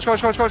 crouch. Hold shots.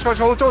 Shoot shots.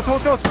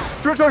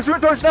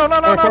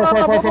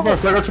 No.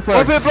 Flag out your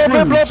flag. Blow it.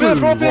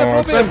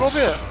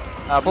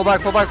 Pull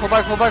back.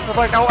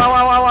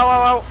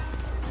 Ow.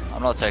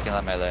 I'm not taking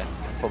that melee.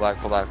 Pull back.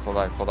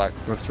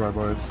 Let's try,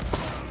 boys.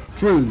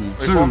 3, 2,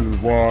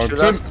 Reform. 1, Shoot jump!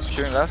 left.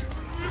 Shooting left.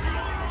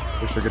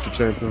 Make sure I get your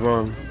chances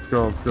wrong. Let's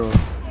go.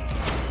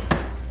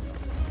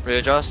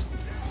 Readjust.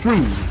 3,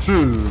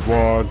 2,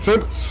 1,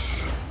 jump!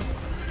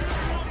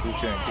 Keep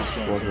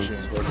shooting. Gorgeous.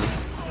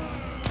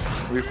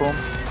 Reform.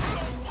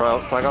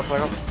 Flag up.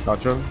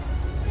 Gotcha.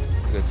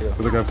 Good too.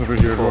 Put the gaps over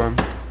here, everyone.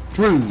 3,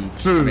 3,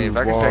 2, I mean, if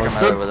I can take him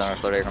out jump. with an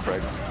artillery, I can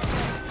break him.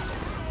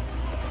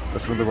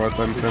 That's from the right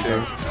side and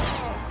center.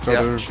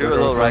 Yeah, shoot a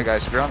little right,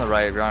 guys. If you're on the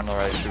right,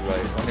 shoot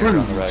right. Only if you're on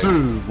the 3, right.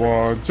 2,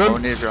 1, jump.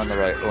 Only if you're on the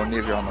right. Only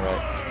if you're on the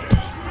right.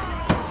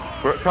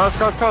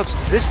 Crouch.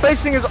 This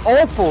spacing is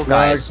awful,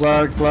 guys.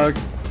 Flag.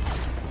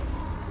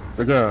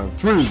 Again,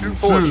 3, Shoot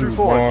forward, 2, shoot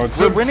forward. 1, We're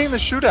jump. winning the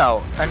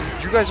shootout, and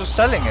you guys are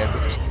selling it.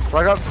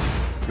 Flag up.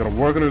 Gotta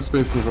work on our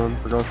spacing, man.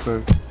 For God's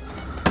sake.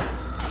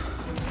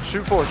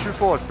 Shoot forward.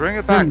 Bring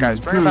it back, guys.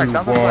 Bring it back.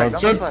 Down the flag.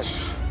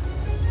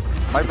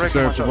 Might break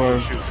one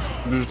shot. Shoot.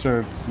 There's a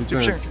chance. Keep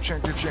shooting.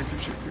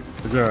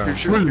 Again, Keep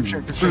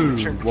shooting. 3,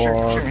 2,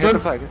 1, Hit the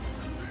jump. flag.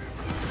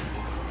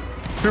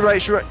 Shoot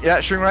right. Yeah,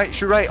 shooting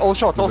right. All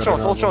shots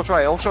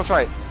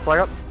right. Flag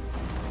up.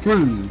 3,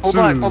 2, Pull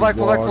back. 1, Pull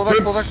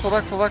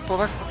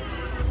back.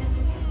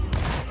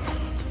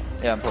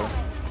 Yeah, I'm pulling.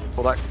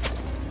 Pull back.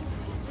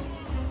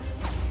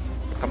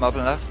 Come up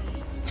and left.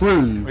 3,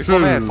 2,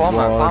 Reform it. Farm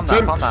 1, that.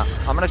 jump.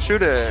 I'm gonna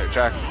shoot it,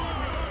 Jack.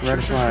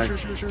 Red flag.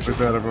 Shoot. With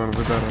that, everyone.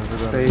 With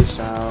that. Space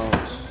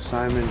out.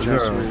 Simon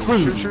Jeffrey.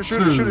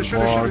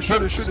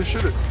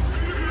 Shoot it.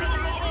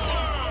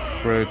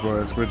 Great,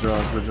 boys. Good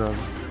job.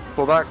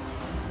 Pull back.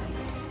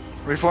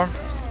 Reform.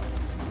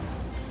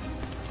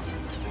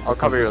 I'll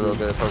cover you a little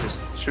bit, focus.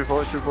 Shoot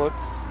forward. 3,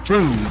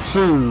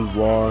 2,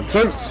 1,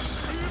 jump.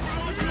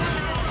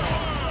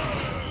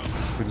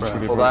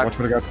 Pull back. Watch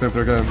for the gap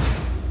center again.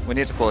 We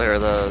need to pull here,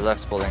 the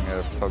left's pulling,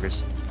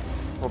 focus.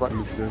 Pull back. Let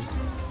me see.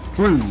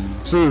 3,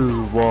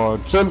 2,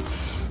 1, jump.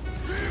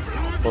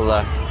 Pull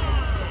left.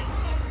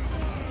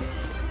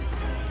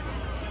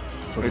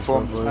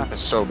 Reform. This map is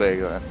so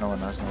big that no one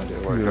has no idea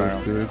where we're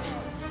Yeah, going.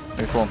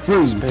 Reform. 3,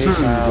 2, Space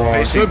out. 1,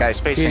 Spacing, jump. guys,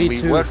 spacing. We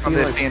 82, worked on feel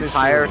this like the fish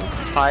entire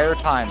oil.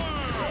 time.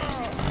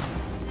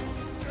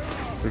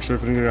 Make sure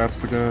for the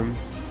apps again.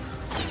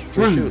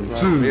 Shoot 3,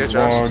 left. 2,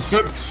 Readjust. 1,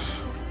 jump.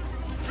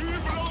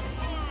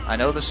 I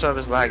know the serve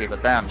is laggy,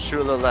 but damn, shoot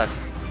a little left.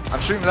 I'm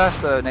shooting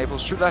left,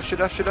 Naples. Shoot left. Talk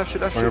about for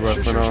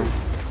now.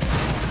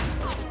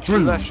 Shoot 3,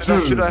 left.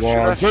 2,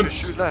 1, jump.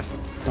 Shoot left.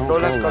 Don't Go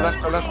left. left.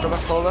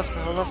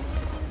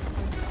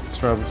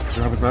 Travis, do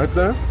you have his knife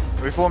there?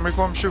 Reform.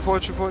 Shoot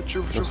forward. Shoot forward.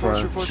 Shoot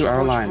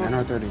our line.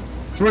 NR30.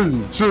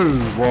 3, 2,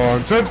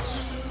 1, jump.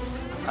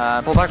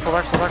 Pull back. I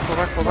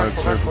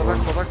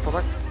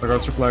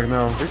got your flag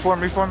now.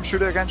 Reform.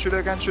 Shoot it again.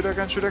 Flag,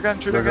 Counter. shoot the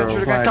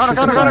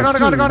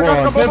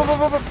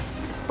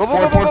Go.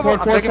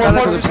 I'm taking my To the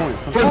leg. point.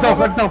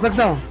 Flex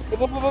down. Go.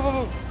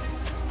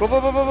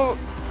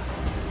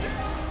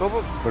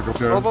 Look up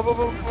here.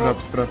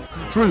 Put up.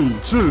 3,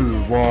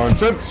 2, 1,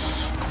 jump.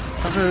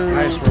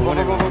 Nice, we're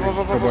winning.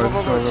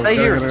 Stay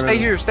here.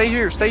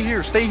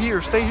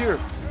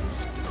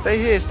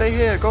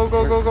 Go.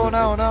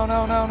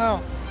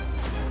 Now.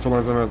 Come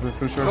on,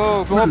 finish her.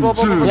 Go. Blow.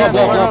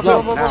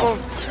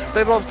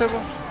 Stay blow.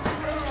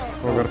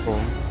 Oh, gotta pull.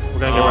 We're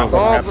gonna get around. Go.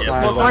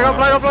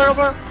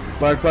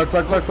 Flag. Flag.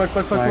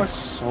 Flag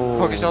sold.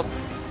 Focus yourself.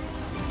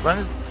 Run.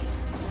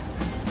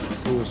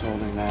 Who was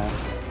holding that?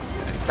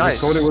 Guys.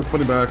 Tony was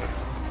putting back.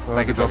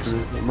 Thank you, Good job folks. to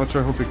you. I'm not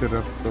sure who picked it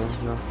up, so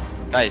yeah.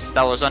 Guys,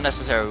 that was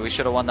unnecessary. We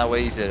should have won that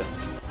way easier.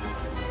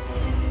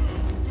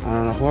 I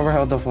don't know. Whoever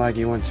held the flag,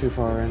 you went too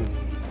far in.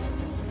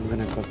 I'm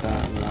gonna clip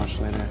that and watch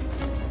later.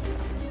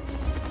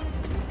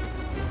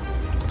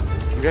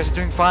 You guys are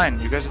doing fine.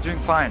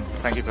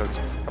 Thank you, folks.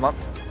 Come up.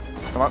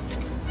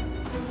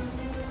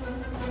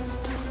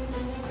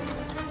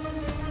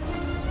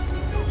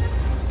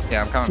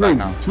 Yeah, I'm coming back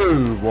now. 3,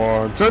 2,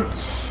 1, jump.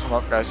 Come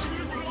up, guys.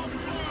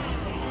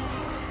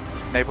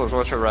 Naples,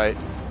 watch your right.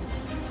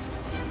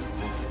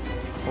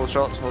 Hold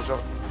shots. Be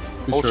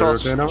Hold sure,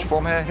 shots. okay now?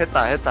 Form here. Hit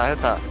that. There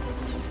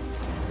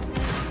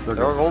we They're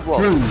go. all blow.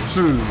 3,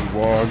 2,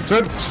 1,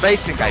 jump.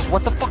 Spacing, guys.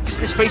 What the fuck is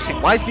this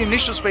spacing? Why is the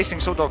initial spacing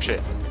so dog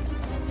shit?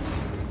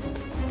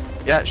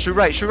 Yeah, shoot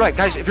right.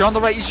 Guys, if you're on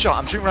the right east shot,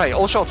 I'm shooting right.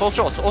 All shots right. All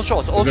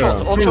shots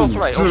right. I'm shooting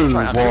right,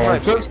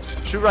 please.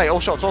 Shoot right, all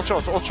shots. All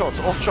your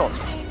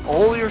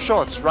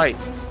shots, right.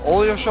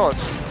 All your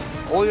shots.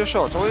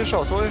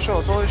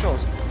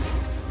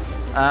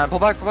 Pull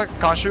back.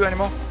 Can't shoot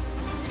anymore.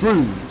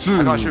 3,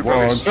 2, I can't shoot 1,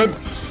 progress. jump.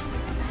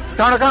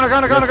 Counter. The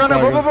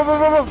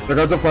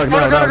guys are flag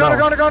now.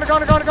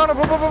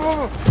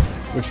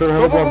 Make sure to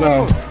have a ball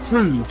down.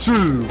 3,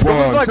 2, 1,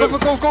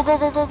 jump. Go.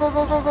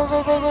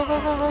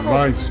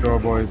 Nice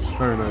job, boys.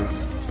 Very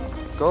nice.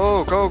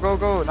 Go.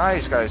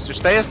 Nice, guys. Just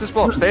stay as this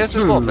blob. 2,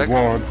 1,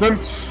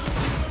 jump.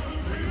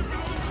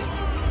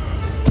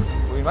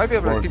 We might be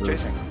able to keep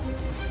Gorgeous. chasing.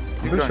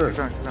 You sure? Keep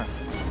going.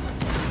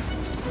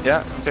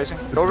 Yeah, I'm chasing.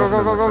 Go.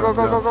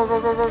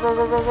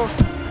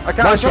 I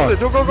can't. Nice I jumped shot. it.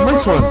 Go.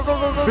 Nice one.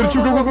 Finish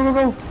you, go.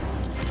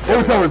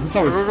 All towers.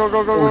 Go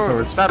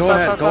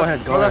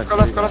ahead. Go left.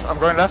 I'm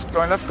going left.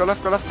 Go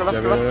left.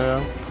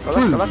 Yeah. Go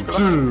 3, left.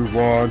 2,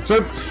 1,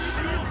 jump.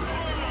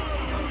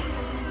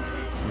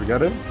 We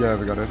got it? Yeah,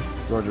 we got it.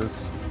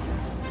 Gorgeous.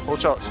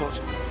 Hold shots. So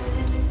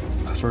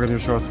we're getting your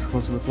shots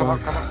close to the Come on.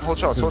 flag. Hold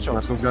shots.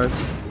 Smash those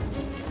guys.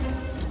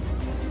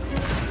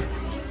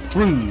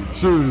 3,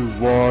 2,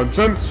 1,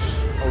 jump.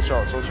 Hold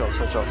shots.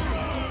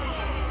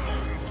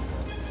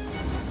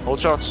 Hold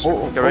shots.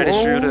 Oh, Get ready to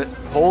oh, shoot oh. it.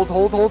 Hold.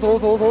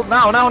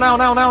 Now.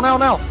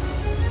 Now.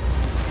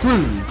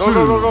 Three, Go two,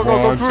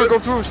 go one, through, jet. go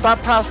through. Stop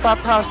pass.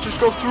 Just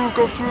go through,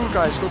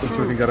 guys. Go If we can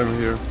through. get him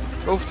here.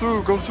 Go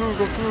through.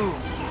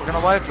 We're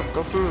gonna wipe them.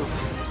 Go through.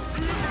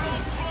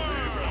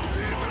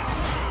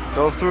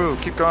 Go through.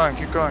 Keep going.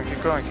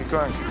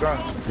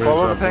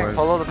 Follow job, the ping. boys.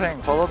 Follow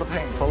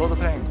the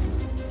ping.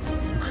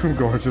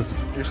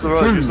 Gorgeous. Use the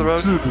road. Use the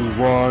road. 3, 2,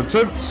 1,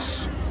 jet.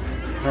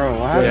 Bro,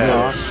 why have Yeah, you it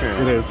lost is. here?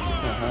 It is.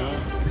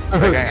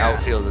 They're getting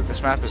outfielded.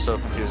 This map is so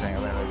confusing. I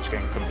mean, they're just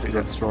getting completely.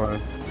 Let's try.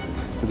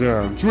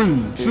 Again. 3,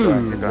 2,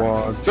 going, keep going.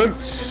 1, jet.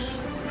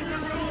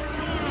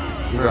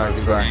 Keep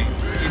going. Dang,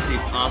 keep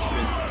these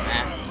Austrians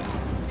back.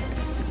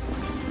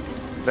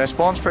 Their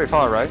spawn's pretty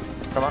far, right?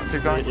 Come on,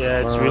 keep going. Yeah,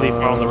 it's really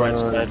far on the right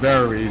side.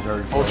 Very.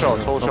 Hold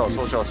shots.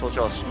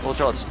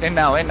 In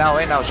now.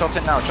 Shots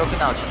in now.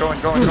 Just going.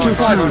 Too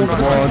far, go for the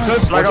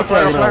Flag up.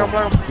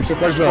 You should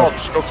flag Stop. up.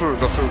 Just go through,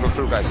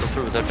 guys. Go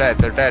through. They're dead.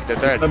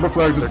 Number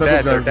flag, just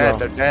send these guys now.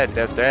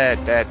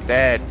 They're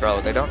dead, bro.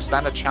 They don't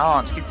stand a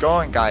chance. Keep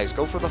going, guys.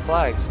 Go for the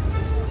flags.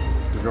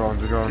 You're going.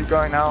 Keep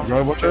going now. You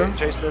got one there?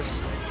 Chase this.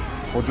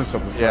 Or just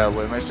something. Yeah,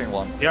 we're missing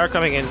one. They are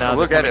coming in now.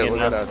 We'll they're get it.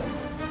 coming in now.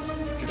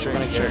 Keep We're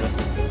gonna shooting. get it.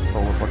 Oh,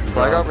 we're fucking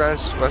Flag down. up,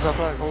 guys. Where's our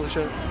flag? Holy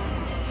shit.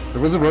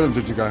 There was a running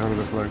digi guy under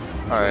the flag.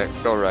 Alright,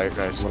 go right,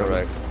 guys. Go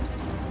Whatever. right.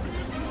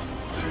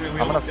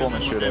 I'm gonna form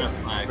and shoot it.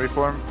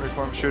 Reform,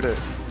 shoot it.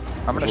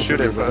 I'm gonna shoot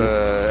it,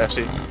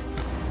 FC.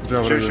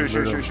 Shoot.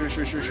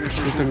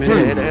 Shoot the Hit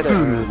minion. it.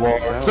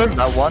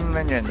 That one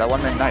minion,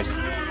 nice.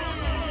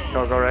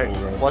 Go right.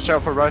 Alright. Watch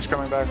out for Rush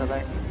coming back, I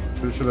think.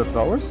 Pretty sure that's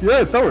ours?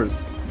 Yeah, it's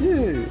ours.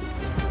 Yay.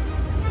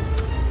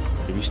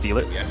 Did we steal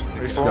it?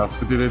 Reform. Yes,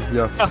 we did it.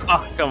 Yes.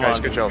 Come Guys,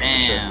 on. good job.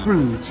 Damn.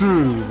 3,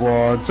 2,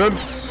 1, jump.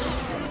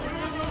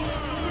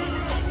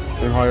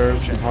 Aim higher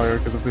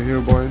because of the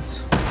hero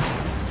boys.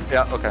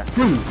 Yeah, okay.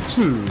 3,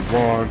 2,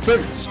 1,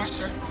 jump.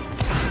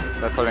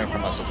 They're pulling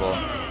from us as well.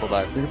 Pull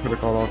back. You can put a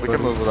call off. We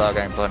can move without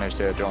getting punished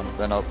here, John.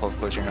 They're not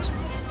pushing us.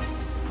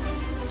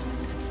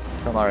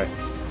 Come alright.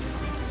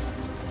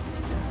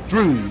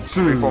 3,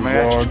 2, Reform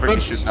here, just 1, quickly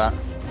jump. shoot that.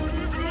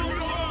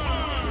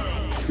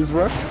 These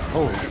Rex?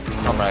 Oh.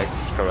 Come right,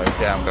 just go right.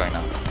 Yeah, I'm going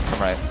now. Come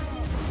right.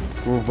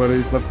 Move,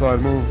 buddies. Left side,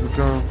 move. Let's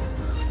go.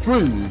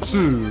 3,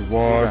 2,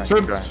 1, Keep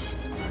jump. going.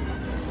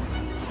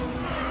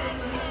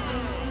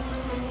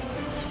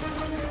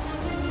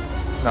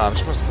 No, I'm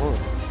supposed to pull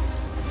it.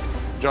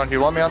 John, do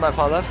you want me on that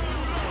far left?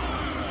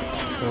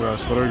 Oh gosh,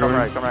 what are we Come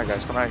going? right,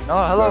 guys. Come right. No,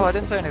 hello, I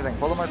didn't say anything.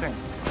 Follow my ping.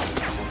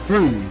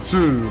 3,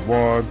 2,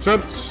 1,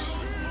 jump.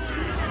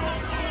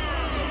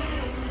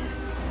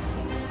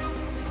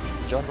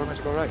 John, told me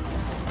to go right.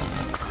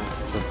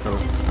 Let's go.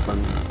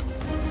 Fun.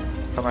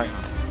 Come right.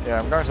 Yeah,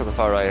 I'm going to the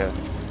far right here.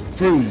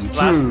 3, 2, Last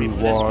 3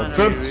 minutes, 1, man.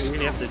 jump. We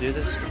really have to do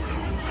this?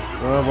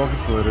 Well,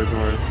 it's later, don't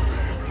worry.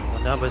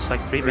 Well, no, but it's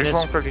like 3 minutes.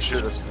 Reform quickly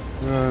shoot it.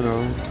 Yeah, I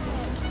know.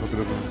 Let's hope he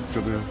doesn't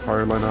do the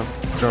fire line up.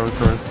 It's John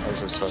choice.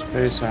 This is so.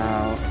 Space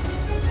out.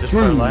 Just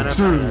 3, for a lineup.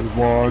 2,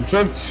 1,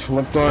 jump.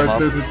 Left side, Come up.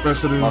 save his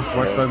specialty. Come up,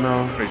 Right yeah. side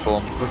now.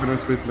 Reform. Look at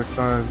his space next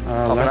time.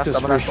 Left is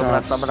free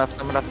shots. Thumb left.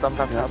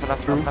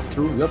 True,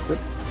 true, yep.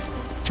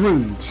 3,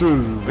 2,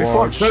 1,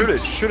 Reform, just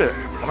jump. shoot it.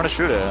 I'm gonna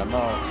shoot it. I'm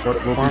not. Shut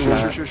it, Farm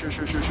that. Shoot.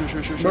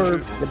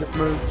 Merge, get it,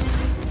 merge.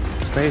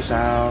 Space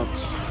out.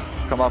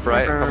 Come up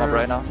right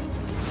now.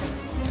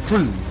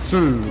 3,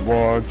 2,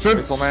 1, jump.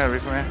 Reform here.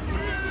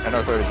 I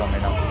know 30's on me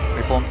now.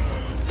 Reform.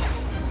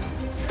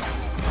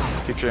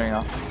 Keep shooting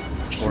now.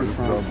 What is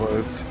go,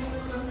 boys?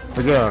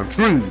 Again,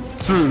 3,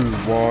 2,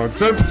 1,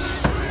 jump.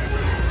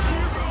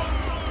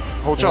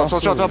 Hold shots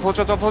up. Going. Hold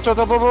shots.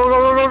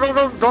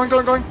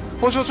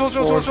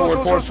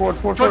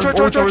 Forward. One's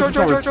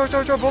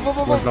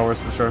ours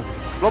for sure.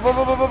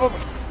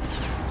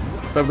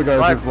 Stab the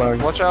guys with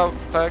flag. Watch out,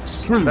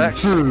 Vex. 3,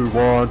 2,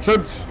 1,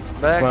 jump.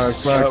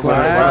 Vex.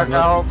 Flag.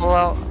 Now, pull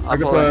out. I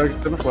got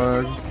flag, get the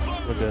flag.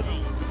 We're good.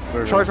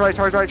 There we Charge go.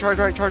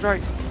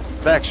 right.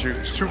 Vex, shoot.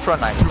 It's two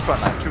front line, bro.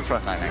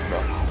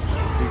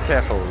 Be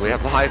careful. We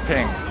have a high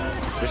ping.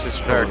 This is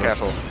very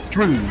careful.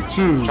 3,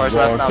 2, Charge 1,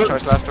 left now. jump.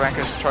 Charge left,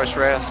 Rankus. Charge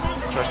right.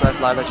 Charge left,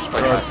 Lila. Just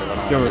play passive. I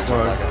don't Kill want it, to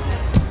flag.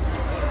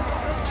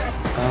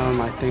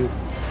 I think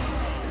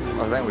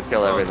I think we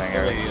kill everything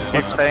here. Yeah.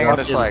 Keep staying on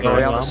this flag.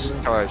 Stay on this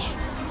charge.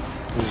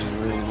 this is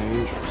really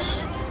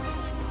dangerous.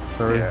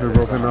 Sorry, Yeah, we're it's,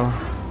 broken now.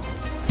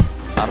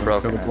 I'm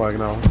broken. Send the flag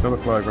now. Send the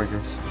flag,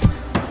 rankings.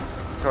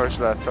 Charge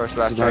left.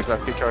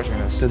 Keep charging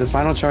this. Did the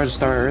final charge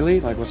start early?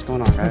 Like, what's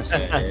going on, guys?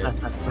 Yeah.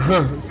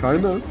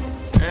 Kinda.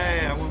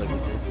 Hey, I want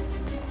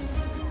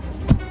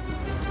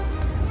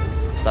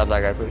Stab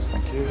that guy, please.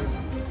 Thank you.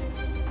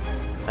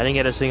 I didn't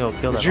get a single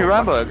kill. Did that you whole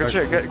Rambo? Good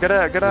shit. Get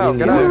out. Come on.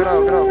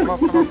 Come on.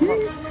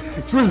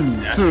 3,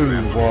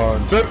 2,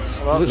 1, jump.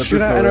 Let's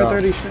shoot at enter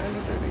 30.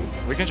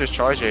 We can just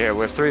charge it here.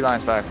 We have 3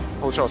 lines back.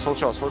 Hold shots.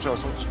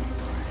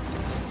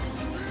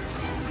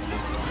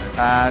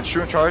 And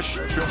shoot and charge.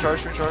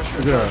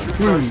 Yeah,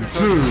 3,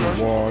 2,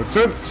 1,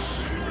 jump.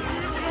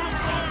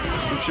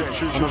 Shoot.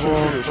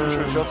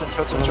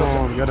 Come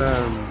on, get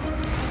him.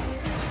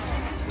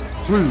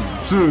 3,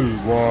 2,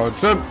 1,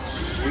 jump!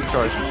 Keep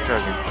charging, keep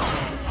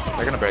charging.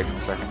 They're gonna break in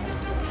a second.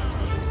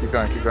 Keep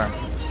going, keep going.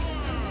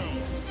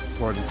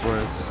 Why these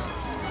ways?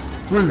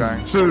 3,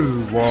 going.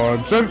 2,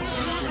 1, jump!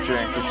 Keep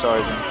shooting, keep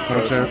charging.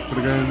 No chance for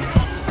the game.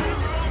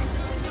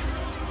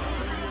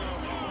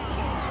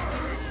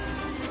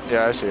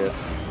 Yeah, I see it.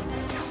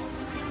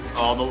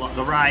 Oh,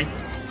 the right.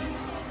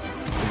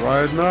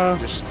 Right now.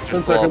 Just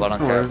 10 blow up, I seconds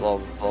don't care. more.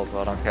 Blow up,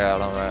 I don't care, I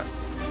don't care.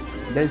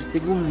 10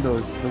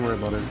 segundos. Don't worry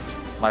about it.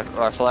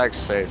 My flag's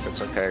safe, it's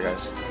okay,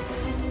 guys.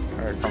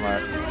 Alright, come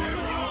out.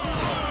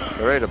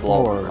 You're ready to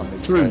blow 4, up on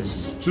these 3,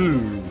 guys. 2,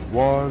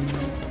 1.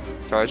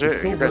 Charge it?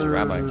 It's You guys are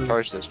over. ramming.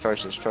 Charge this,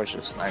 charge this, charge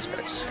this. Nice,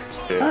 guys.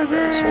 Good,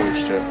 guys. Holy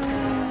shit.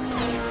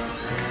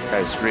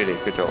 Guys, really,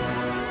 good job.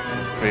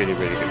 Really,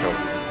 really good job.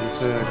 Go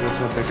to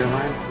a bigger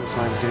line. This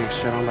line's getting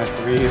shit on by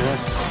 3 of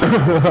us.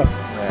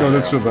 Yeah, No,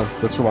 that's yeah. true,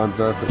 that's true lines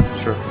there, for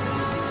sure. I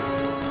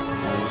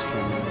just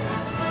can't.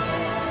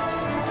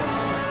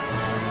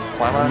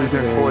 Why am I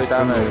doing 40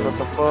 damage? What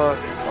the fuck?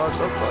 What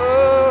the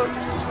fuck?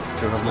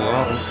 Should have more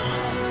out.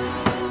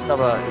 No,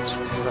 but it's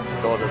because I'm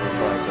god of the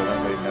flags, I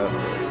don't really know.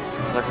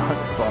 Like, why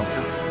the fuck?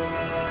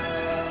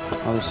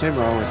 Oh, the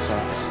saber always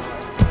sucks.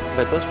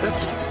 But it does 50.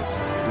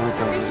 No, it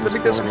doesn't. Let me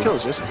It's get some 40.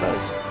 kills, yes it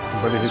does.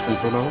 Somebody hit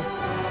people now.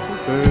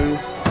 Okay.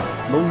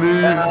 No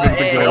need. I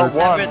got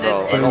one,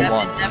 bro. I got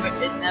one.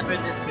 It never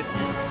did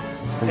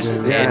 50. Yes,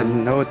 it Yeah, did.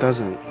 no, it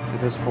doesn't.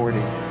 It does 40.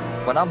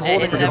 When I'm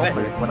holding it never-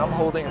 normally, when I'm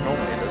holding it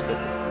normally, it does 50.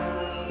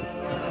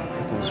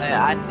 It does 40.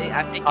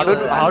 I think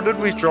How did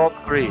we drop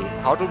 3?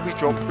 How did we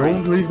drop 3?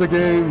 Don't leave the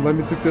game. Let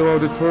me take the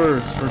audit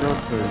first. For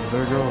God's sake.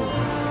 There you go.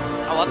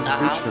 Oh, what the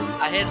hell?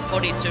 I hit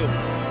 42.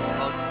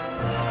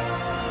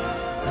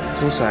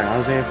 2 seconds. I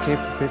was AFK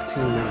for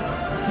 15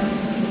 minutes.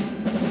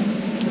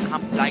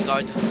 I'm flying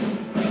guard.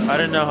 I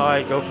don't know how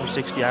I go from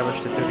 60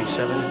 average to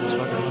 37 in this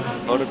fucking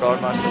game. Go to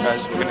Guard Master,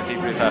 guys. We're gonna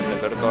debrief after.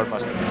 Go to Guard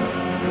Master.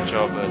 Good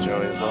job,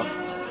 Joey, as well.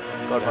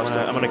 Guard Master.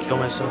 I'm gonna kill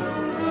myself.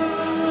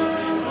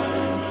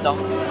 Don't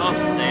do that.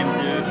 Awesome name,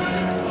 dude.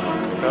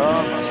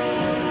 Guard Master.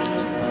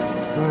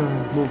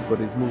 Move,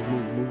 buddies. Move.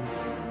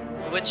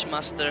 Witch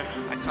Master.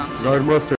 I can't see. Guard Master.